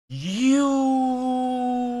YouTube.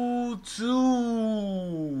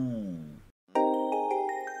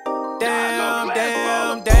 Damn.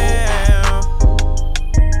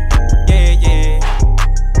 Yeah, yeah.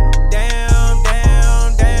 Damn.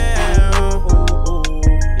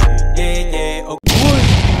 Yeah. Okay. What's good,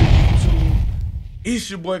 YouTube? It's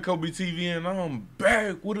your boy Kobe TV, and I'm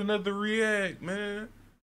back with another react, man.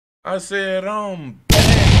 I said I'm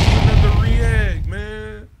back with another react,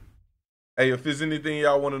 man. Hey, if there's anything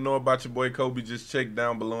y'all want to know about your boy Kobe, just check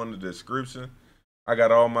down below in the description. I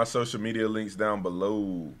got all my social media links down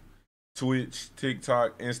below. Twitch,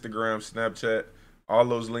 TikTok, Instagram, Snapchat. All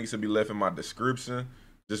those links will be left in my description.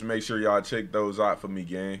 Just make sure y'all check those out for me,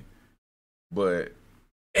 gang. But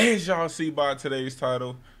as y'all see by today's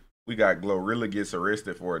title, we got GloRilla gets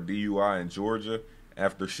arrested for a DUI in Georgia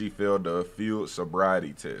after she failed the field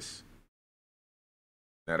sobriety test.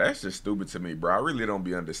 Now that's just stupid to me, bro. I really don't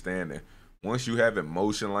be understanding. Once you have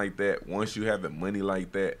emotion like that, once you have money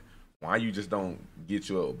like that, why you just don't get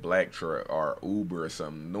you a black truck or Uber or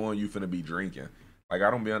something, knowing you finna be drinking? Like, I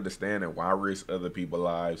don't be understanding why risk other people's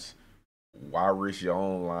lives, why risk your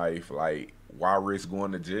own life, like, why risk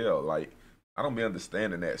going to jail? Like, I don't be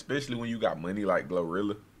understanding that, especially when you got money like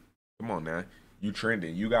GloRilla. Come on now, you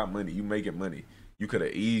trending, you got money, you making money. You could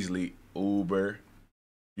have easily Uber,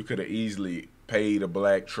 you could have easily paid a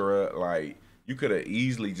black truck, like, you could have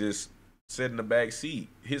easily just sat in the back seat,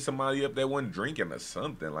 hit somebody up that wasn't drinking or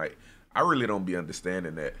something. Like, I really don't be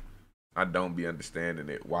understanding that. I don't be understanding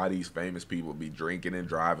it. Why these famous people be drinking and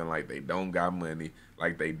driving like they don't got money,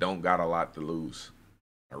 like they don't got a lot to lose.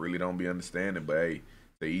 I really don't be understanding, but hey,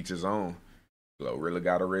 to each his own. GloRilla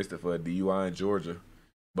got arrested for a DUI in Georgia.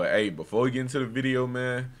 But hey, before we get into the video,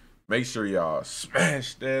 man, make sure y'all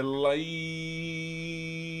smash that like.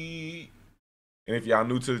 And if y'all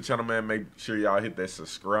new to the channel, man, make sure y'all hit that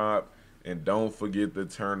subscribe. And don't forget to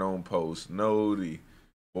turn on post noti.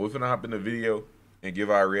 But we're finna hop in the video and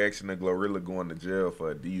give our reaction to GloRilla going to jail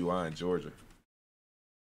for a DUI in Georgia.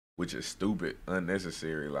 Which is stupid,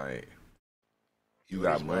 unnecessary. Like, you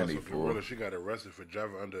got money for GloRilla, she got arrested for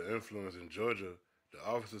driving under influence in Georgia. The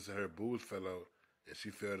officer said her boobs fell out and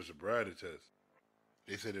she failed a sobriety test.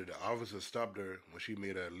 They said that the officer stopped her when she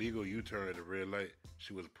made a legal U-turn at a red light.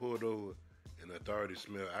 She was pulled over and the authorities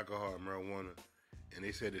smelled alcohol and marijuana. And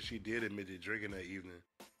they said that she did admit to drinking that evening,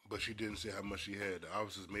 but she didn't say how much she had. The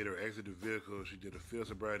officers made her exit the vehicle. She did a field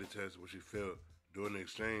sobriety test, where she failed. During the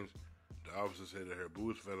exchange, the officer said that her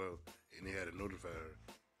boobs fell out, and they had to notify her.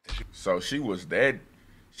 So she was that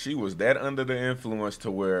under the influence to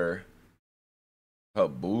where her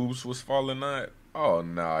boobs was falling out? Oh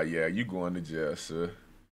nah, yeah, you going to jail, sir.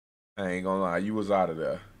 I ain't gonna lie, you was out of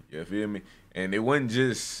there. You feel me? And it wasn't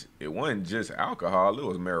just alcohol, it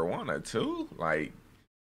was marijuana too. Like,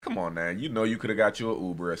 come on now, you know you could have got you an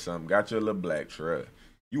Uber or something, got you a little black truck.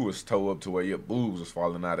 You was towed up to where your boobs was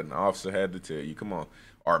falling out and the officer had to tell you, come on.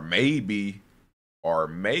 Or maybe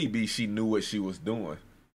she knew what she was doing.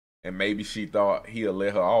 And maybe she thought he'll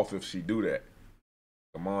let her off if she do that.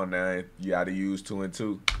 Come on now, you gotta use 2 and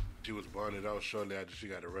 2. She was bonded out shortly after she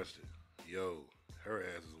got arrested. Yo, her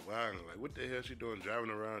ass is wild. Like, what the hell she doing driving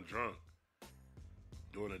around drunk?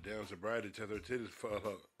 Doing a damn sobriety test, her titties fall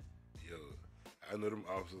out. Yo, I know them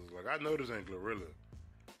officers, like, I know this ain't GloRilla.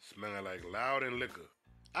 Smelling like loud and liquor.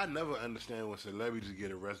 I never understand when celebrities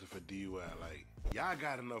get arrested for DUI. Like, y'all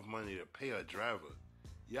got enough money to pay a driver.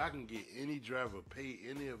 Y'all can get any driver, pay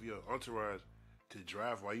any of your entourage to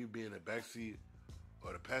drive while you be in the backseat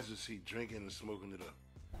or the passenger seat drinking and smoking it up.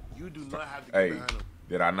 You do not have to get behind them.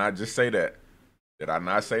 Did I not just say that? Did I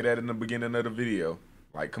not say that in the beginning of the video?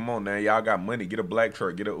 Like, come on now, y'all got money. Get a black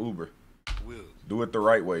truck, get an Uber. Do it the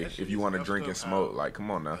right way if you want to drink and smoke. Like,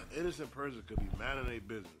 come on now. An innocent person could be minding their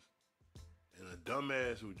business, and a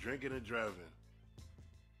dumbass who drinking and driving,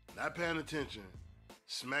 not paying attention,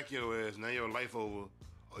 smack your ass, now your life over,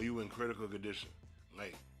 or you in critical condition.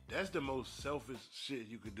 Like, that's the most selfish shit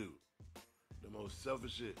you could do. The most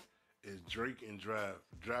selfish shit is drink and drive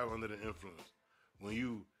under the influence, when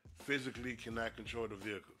you physically cannot control the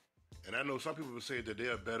vehicle. And I know some people will say that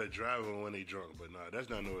they're a better driver when they drunk, but nah, that's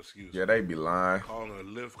not no excuse. Yeah, they be lying. Call a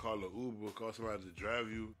Lyft, call a Uber, call somebody to drive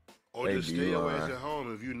you, or just stay your ass at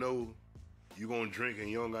home if you know you gonna drink and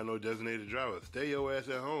you don't got no designated driver. Stay your ass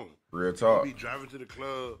at home. Real talk. You be driving to the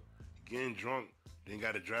club, getting drunk, then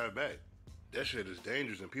got to drive back. That shit is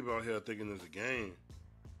dangerous, and people out here thinking it's a game.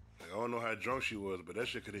 Like, I don't know how drunk she was, but that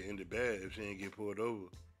shit could have ended bad if she didn't get pulled over.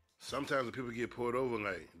 Sometimes when people get pulled over,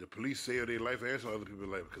 like, the police save their life and some other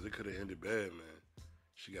people's life because it could have ended bad, man.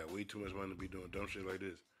 She got way too much money to be doing dumb shit like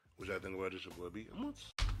this. Which I think about this, your boy B.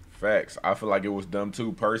 Facts. I feel like it was dumb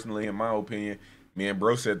too, personally, in my opinion. Me and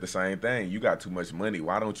bro said the same thing. You got too much money.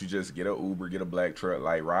 Why don't you just get a Uber, get a black truck,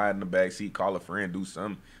 like ride in the back seat, call a friend, do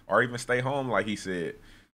something, or even stay home like he said.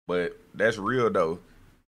 But that's real though.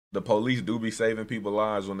 The police do be saving people's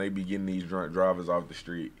lives when they be getting these drunk drivers off the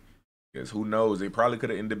street. Because who knows? It probably could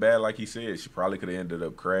have ended bad like he said. She probably could have ended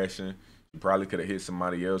up crashing. She probably could have hit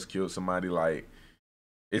somebody else, killed somebody. Like,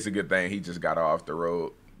 it's a good thing he just got her off the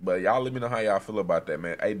road. But y'all let me know how y'all feel about that,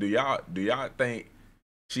 man. Hey, do y'all think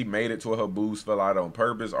she made it to where her boobs fell out on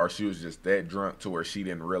purpose, or she was just that drunk to where she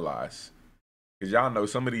didn't realize? Because y'all know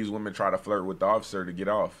some of these women try to flirt with the officer to get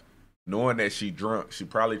off. Knowing that she drunk, she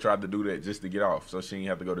probably tried to do that just to get off so she didn't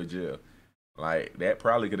have to go to jail. Like, that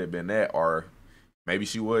probably could have been that, or maybe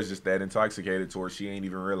she was just that intoxicated to where she ain't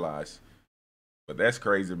even realize. But that's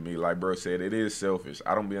crazy to me. Like bro said, it is selfish.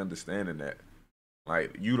 I don't be understanding that.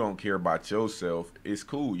 Like, you don't care about yourself. It's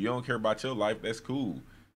cool. You don't care about your life. That's cool.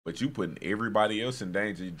 But you putting everybody else in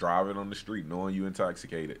danger driving on the street knowing you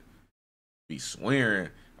intoxicated. Be swearing,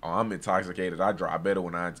 oh, I'm intoxicated. I drive better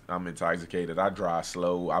when I'm intoxicated. I drive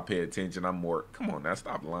slow. I pay attention. I'm more. Come on now,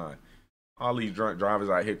 stop lying. All these drunk drivers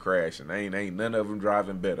out here crashing. Ain't none of them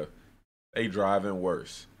driving better. They driving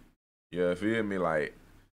worse. Yeah, feel me? Like,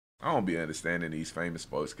 I don't be understanding these famous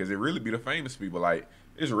folks, because it really be the famous people. Like,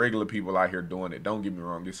 there's regular people out here doing it. Don't get me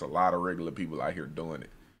wrong. There's a lot of regular people out here doing it.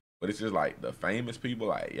 But it's just like the famous people,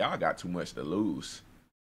 like, y'all got too much to lose.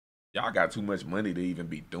 Y'all got too much money to even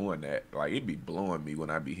be doing that. Like, it be blowing me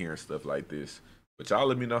when I be hearing stuff like this. But y'all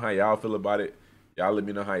let me know how y'all feel about it. Y'all let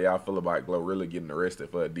me know how y'all feel about GloRilla getting arrested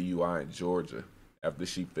for a DUI in Georgia after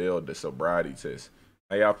she failed the sobriety test.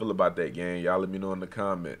 How y'all feel about that, gang? Y'all let me know in the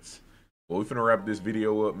comments. Well, we finna wrap this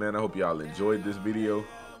video up, man. I hope y'all enjoyed this video.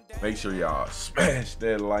 Make sure y'all smash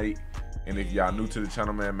that like. And if y'all new to the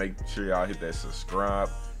channel, man, make sure y'all hit that subscribe.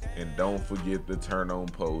 And don't forget to turn on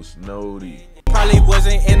post noti. Probably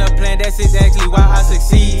wasn't in a plan, that's exactly why I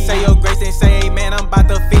succeed. Say your grace and say, man, I'm about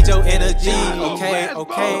to feed your energy. Okay.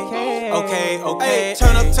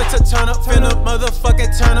 Turn up, turn up, finna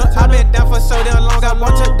motherfucking turn up. I've been down for so damn long, I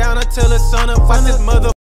want you down until the sun up. Watch this mother.